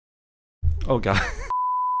Oh god.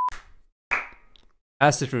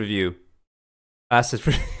 Asset review.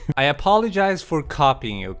 I apologize for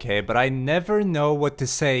copying, okay, but I never know what to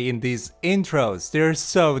say in these intros. They're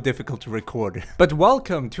so difficult to record. But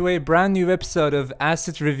welcome to a brand new episode of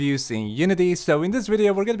Asset Reviews in Unity. So in this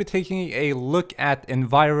video, we're going to be taking a look at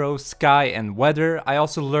Enviro, Sky, and Weather. I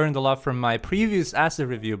also learned a lot from my previous asset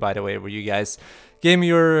review, by the way, where you guys gave me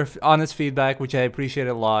your honest feedback, which I appreciate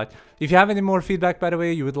a lot. If you have any more feedback, by the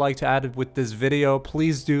way, you would like to add it with this video,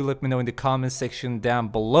 please do let me know in the comment section down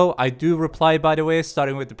below. I do reply, by the way,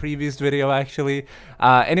 starting with the previous video, actually.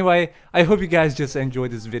 Anyway, I hope you guys just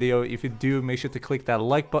enjoyed this video. If you do, make sure to click that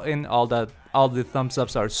like button. All the thumbs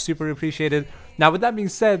ups are super appreciated. Now, with that being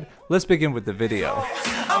said, let's begin with the video.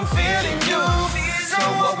 I'm feeling you, so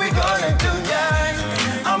what we gonna do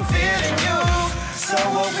now? I'm feeling you, so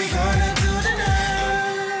what we gonna do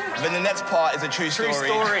tonight? Then the next part is a true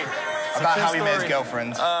story. About how he met his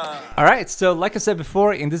girlfriend. Alright, so like I said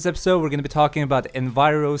before, in this episode we're going to be talking about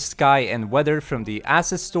Enviro, Sky, and Weather from the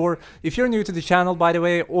Asset Store. If you're new to the channel, by the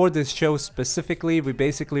way, or this show specifically, we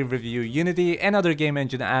basically review Unity and other game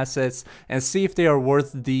engine assets and see if they are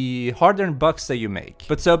worth the hard-earned bucks that you make.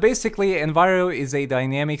 But so basically, Enviro is a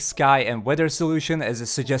dynamic sky and weather solution, as it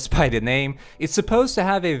suggests by the name. It's supposed to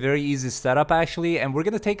have a very easy setup actually, and we're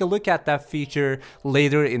going to take a look at that feature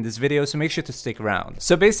later in this video, so make sure to stick around.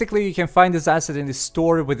 So basically, you can find this asset in the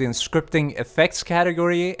store within scripting effects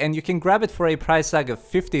category, and you can grab it for a price tag of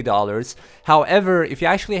 $50. However, if you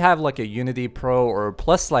actually have like a Unity Pro or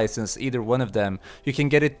Plus license, either one of them, you can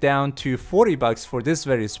get it down to 40 bucks for this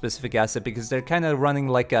very specific asset, because they're kind of running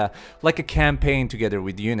like a campaign together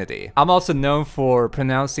with Unity. I'm also known for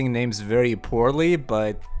pronouncing names very poorly,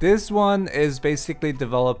 but this one is basically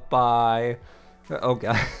developed by... Oh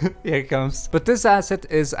god, here it comes. But this asset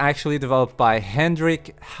is actually developed by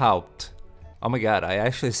Hendrik Haupt. Oh my god, I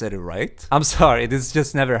actually said it right? I'm sorry, this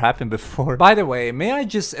just never happened before. By the way, may I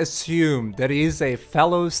just assume that he is a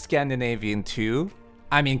fellow Scandinavian too?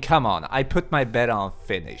 I mean, come on, I put my bet on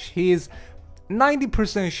Finnish. He is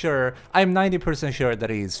 90% sure, I'm 90% sure that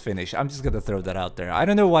he is Finnish. I'm just gonna throw that out there. I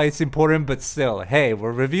don't know why it's important, but still, hey,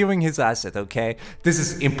 we're reviewing his asset, okay? This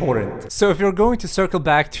is important. So if you're going to circle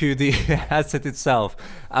back to the asset itself,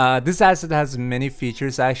 this asset has many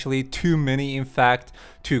features, actually, too many in fact,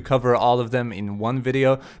 to cover all of them in one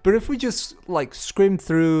video. But if we just like skim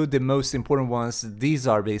through the most important ones, these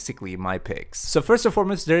are basically my picks. So first and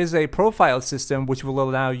foremost, there is a profile system which will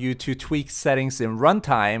allow you to tweak settings in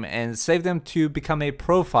runtime and save them to become a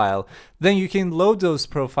profile. Then you can load those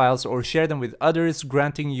profiles or share them with others,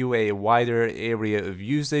 granting you a wider area of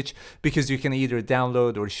usage, because you can either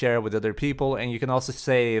download or share with other people, and you can also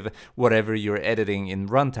save whatever you're editing in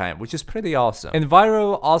runtime, which is pretty awesome.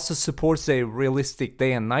 Enviro also supports a realistic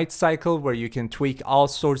day and night cycle where you can tweak all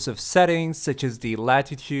sorts of settings, such as the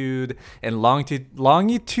latitude and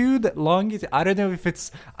longitude. I don't know if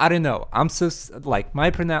it's, I don't know. I'm so like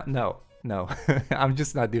my no, I'm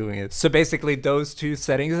just not doing it. So basically those two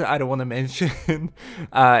settings I don't want to mention.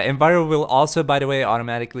 Enviro will also, by the way,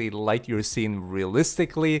 automatically light your scene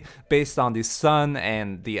realistically based on the sun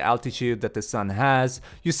and the altitude that the sun has.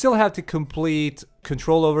 You still have to complete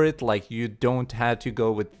control over it, like you don't have to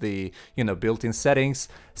go with the built-in settings,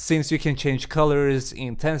 since you can change colors,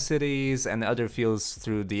 intensities, and other fields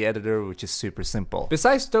through the editor, which is super simple.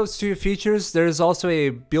 Besides those two features, there is also a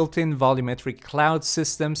built-in volumetric cloud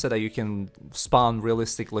system so that you can spawn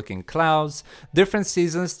realistic looking clouds, different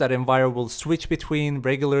seasons that Enviro will switch between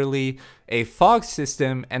regularly, a fog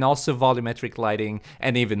system, and also volumetric lighting,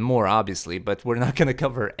 and even more obviously, but we're not going to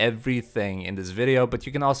cover everything in this video. But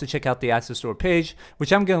you can also check out the Asset Store page,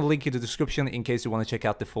 which I'm going to link in the description in case you want to check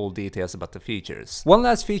out the full details about the features. One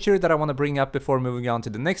last feature that I want to bring up before moving on to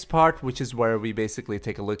the next part, which is where we basically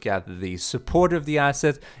take a look at the support of the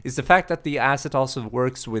asset, is the fact that the asset also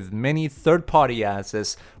works with many third-party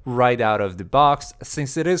assets right out of the box,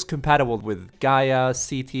 since it is compatible with Gaia,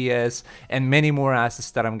 CTS, and many more assets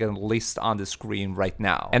that I'm going to list on the screen right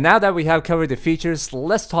now. And now that we have covered the features,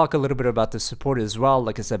 let's talk a little bit about the support as well.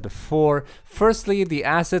 Like I said before, firstly, the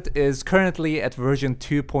asset is currently at version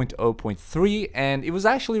 2.0.3, and it was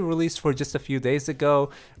actually released for just a few days ago,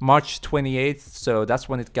 March 28th, so that's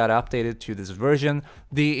when it got updated to this version.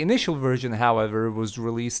 The initial version, however, was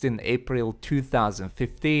released in April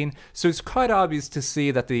 2015, so it's quite obvious to see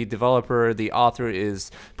that the developer, the author,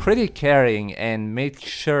 is pretty caring and make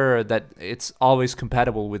sure that it's always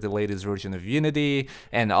compatible with the latest version of Unity,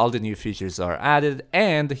 and all the new features are added,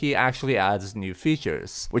 and he actually adds new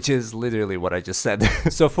features, which is literally what I just said.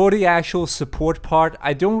 So for the actual support part,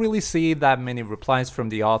 I don't really see that many replies from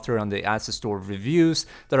the author on the asset store reviews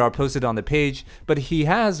that are posted on the page, but he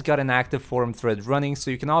has got an active forum thread running,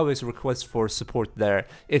 so you can always request for support there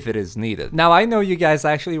if it is needed. Now I know you guys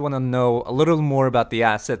actually want to know a little more about the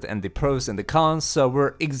asset and the pros and the cons, so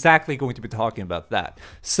we're exactly going to be talking about that.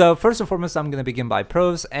 So first and foremost, I'm going to begin by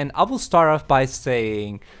pros, and I will start off by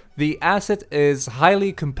saying the asset is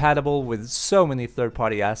highly compatible with so many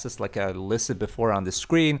third-party assets like I listed before on the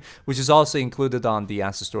screen, which is also included on the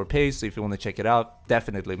asset store page, so if you want to check it out,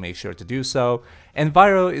 definitely make sure to do so.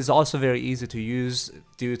 ENVIRO is also very easy to use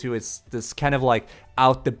due to its this kind of like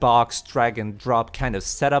out-the-box drag and drop kind of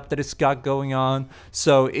setup that it's got going on,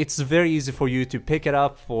 so it's very easy for you to pick it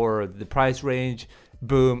up for the price range,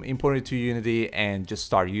 boom, import it to Unity and just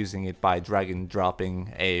start using it by drag and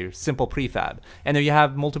dropping a simple prefab. And then you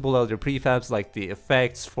have multiple other prefabs like the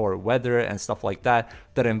effects for weather and stuff like that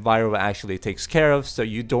ENVIRO actually takes care of, so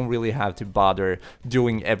you don't really have to bother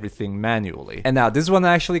doing everything manually. And now this one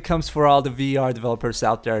actually comes for all the VR developers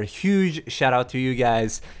out there. Huge shout out to you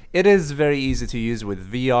guys. It is very easy to use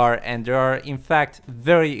with VR, and there are in fact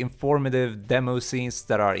very informative demo scenes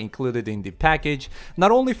that are included in the package,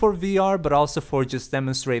 not only for VR but also for just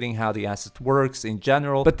demonstrating how the asset works in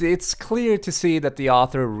general. But it's clear to see that the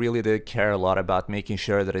author really did care a lot about making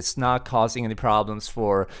sure that it's not causing any problems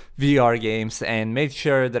for VR games and made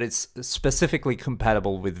sure that it's specifically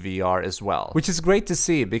compatible with VR as well, which is great to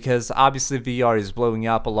see because obviously VR is blowing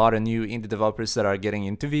up. A lot of new indie developers that are getting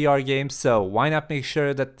into VR games, so why not make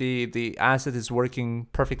sure that the asset is working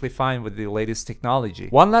perfectly fine with the latest technology.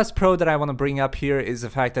 One last pro that I want to bring up here is the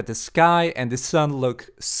fact that the sky and the sun look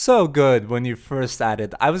so good when you first add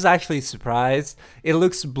it. I was actually surprised. It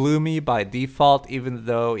looks bloomy by default, even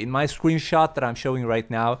though in my screenshot that I'm showing right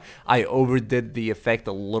now, I overdid the effect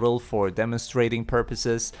a little for demonstrating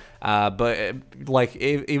purposes. But like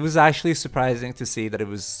it was actually surprising to see that it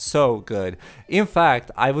was so good. In fact,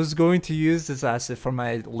 I was going to use this asset for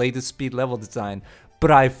my latest speed level design, but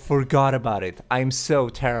I forgot about it. I'm so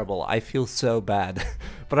terrible. I feel so bad.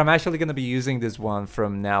 But I'm actually going to be using this one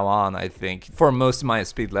from now on, I think, for most of my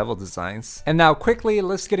speed level designs. And now quickly,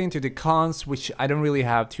 let's get into the cons, which I don't really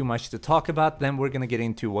have too much to talk about. Then we're going to get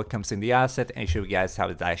into what comes in the asset and show you guys how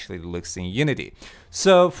it actually looks in Unity.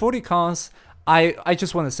 So for the cons, I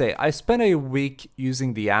just want to say, I spent a week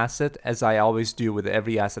using the asset, as I always do with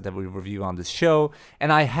every asset that we review on this show,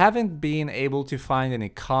 and I haven't been able to find any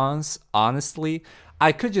cons, honestly.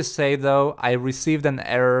 I could just say though, I received an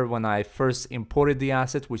error when I first imported the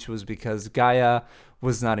asset, which was because Gaia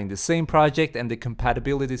was not in the same project and the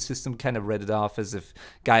compatibility system kind of read it off as if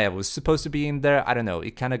Gaia was supposed to be in there. I don't know,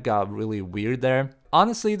 it kind of got really weird there.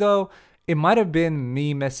 Honestly though, it might have been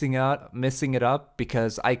me messing it up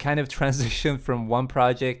because I kind of transitioned from one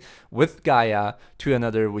project with Gaia to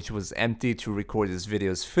another which was empty to record this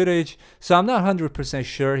video's footage. So I'm not 100%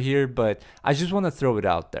 sure here, but I just want to throw it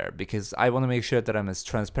out there because I want to make sure that I'm as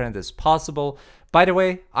transparent as possible. By the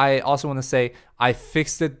way, I also want to say I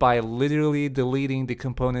fixed it by literally deleting the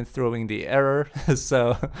component throwing the error,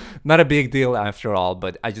 so not a big deal after all,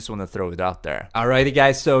 but I just want to throw it out there. Alrighty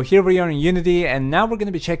guys, so here we are in Unity, and now we're going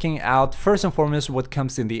to be checking out first and foremost what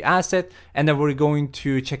comes in the asset, and then we're going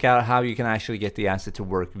to check out how you can actually get the asset to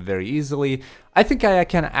work very easily. I think I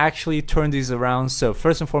can actually turn these around, so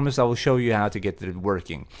first and foremost I will show you how to get it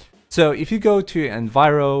working. So if you go to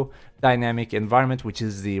ENVIRO dynamic environment, which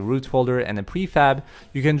is the root folder and a prefab,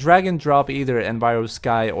 you can drag and drop either ENVIRO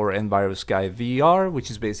Sky or ENVIRO Sky VR, which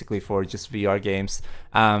is basically for just VR games,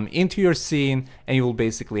 into your scene, and you will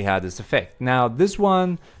basically have this effect. Now this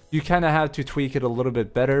one, you kind of have to tweak it a little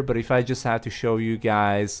bit better, but if I just have to show you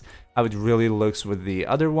guys how it really looks with the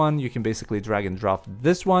other one, you can basically drag and drop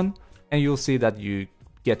this one, and you'll see that you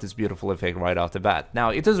get this beautiful effect right off the bat.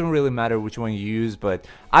 Now it doesn't really matter which one you use, but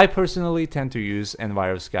I personally tend to use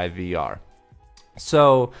ENVIRO Sky VR.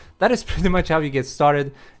 So that is pretty much how you get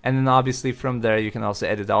started, and then obviously from there you can also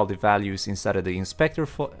edit all the values inside of the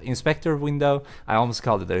inspector window. I almost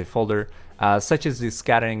called it a folder, such as the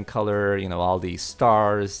scattering color, you know, all the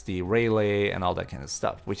stars, the Rayleigh, and all that kind of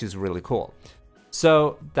stuff, which is really cool.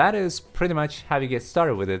 So that is pretty much how you get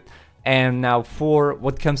started with it. And now for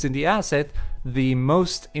what comes in the asset, the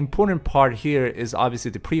most important part here is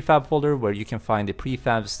obviously the prefab folder, where you can find the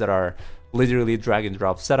prefabs that are literally drag and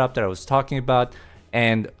drop setup that I was talking about.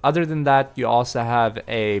 And other than that, you also have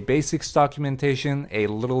a basics documentation, a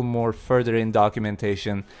little more further in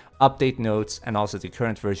documentation, update notes, and also the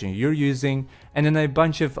current version you're using, and then a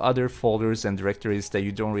bunch of other folders and directories that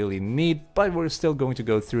you don't really need, but we're still going to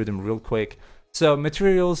go through them real quick. So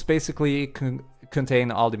materials basically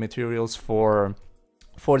contain all the materials for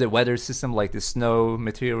the weather system, like the snow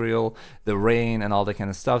material, the rain, and all that kind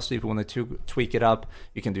of stuff. So if you want to tweak it up,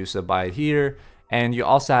 you can do so by here. And you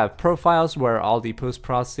also have profiles, where all the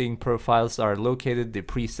post-processing profiles are located, the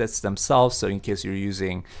presets themselves. So in case you're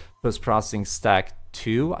using post-processing stack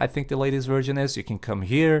 2, I think the latest version is, you can come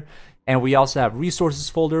here. And we also have resources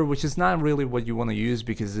folder, which is not really what you want to use,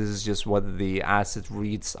 because this is just what the asset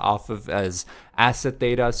reads off of as asset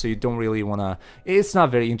data. So you don't really want to, it's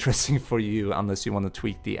not very interesting for you unless you want to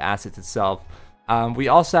tweak the asset itself. We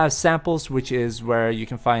also have samples, which is where you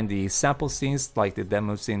can find the sample scenes, like the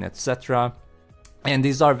demo scene, etc. And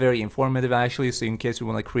these are very informative actually, so in case you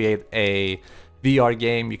want to create a VR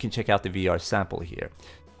game, you can check out the VR sample here.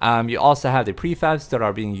 You also have the prefabs that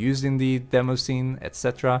are being used in the demo scene,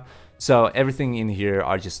 etc. So everything in here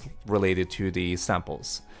are just related to the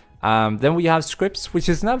samples. Then we have scripts, which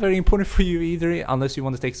is not very important for you either, unless you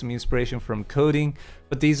want to take some inspiration from coding.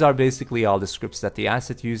 But these are basically all the scripts that the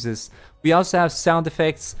asset uses. We also have sound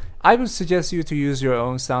effects. I would suggest you to use your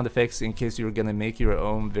own sound effects in case you're going to make your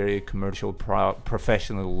own very commercial,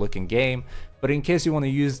 professional looking game. But in case you want to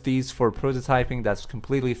use these for prototyping, that's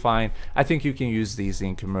completely fine. I think you can use these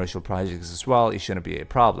in commercial projects as well. It shouldn't be a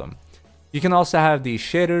problem. You can also have the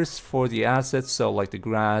shaders for the assets, so like the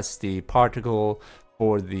grass, the particle,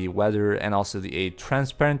 for the weather, and also a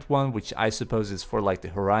transparent one, which I suppose is for like the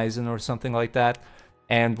horizon or something like that.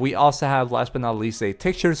 And we also have, last but not least, a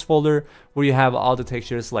textures folder where you have all the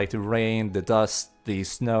textures like the rain, the dust, the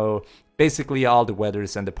snow, basically all the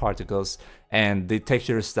weathers and the particles and the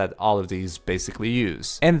textures that all of these basically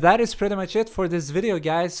use. And that is pretty much it for this video,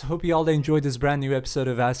 guys. Hope you all enjoyed this brand new episode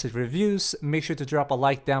of Asset Reviews. Make sure to drop a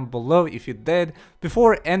like down below if you did.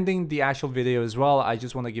 Before ending the actual video as well, I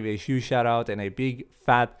just want to give a huge shout out and a big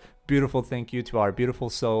fat beautiful thank you to our beautiful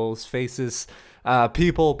souls, faces,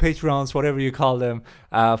 people, patrons, whatever you call them,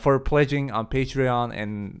 for pledging on Patreon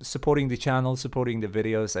and supporting the channel, supporting the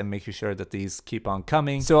videos, and making sure that these keep on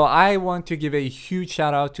coming. So I want to give a huge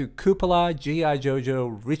shout out to Cupola, G.I.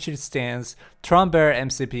 Jojo, Richard Stans, Trombear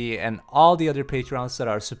MCP, and all the other patrons that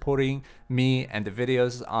are supporting me and the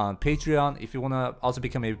videos on Patreon. If you want to also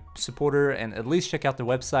become a supporter and at least check out the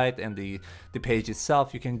website and the page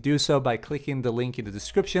itself, you can do so by clicking the link in the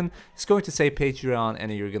description. It's going to say Patreon,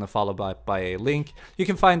 and you're going to follow by a link. You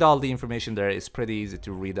can find all the information there. It's pretty easy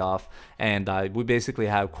to read off, and we basically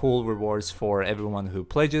have cool rewards for everyone who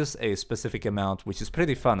pledges a specific amount, which is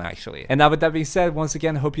pretty fun actually. And now with that being said, once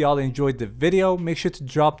again, hope you all enjoyed the video. Make sure to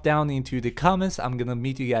drop down into the comments. I'm gonna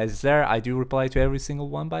meet you guys there. I do reply to every single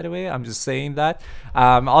one, by the way. I'm just saying that.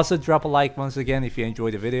 Also drop a like once again if you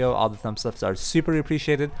enjoyed the video. All the thumbs ups are super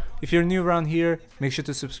appreciated. If you're new around here, make sure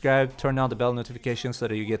to subscribe, turn on the bell notification so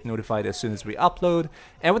that you get notified as soon as we upload.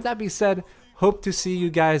 And with that being said, hope to see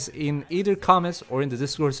you guys in either comments or in the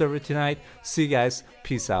Discord server tonight. See you guys.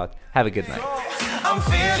 Peace out. Have a good night. I'm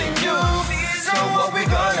feeling you, so what we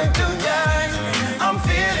gonna do now? I'm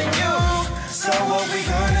feeling you, so what we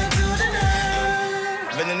gonna do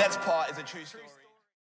tonight? But the next part is a true story.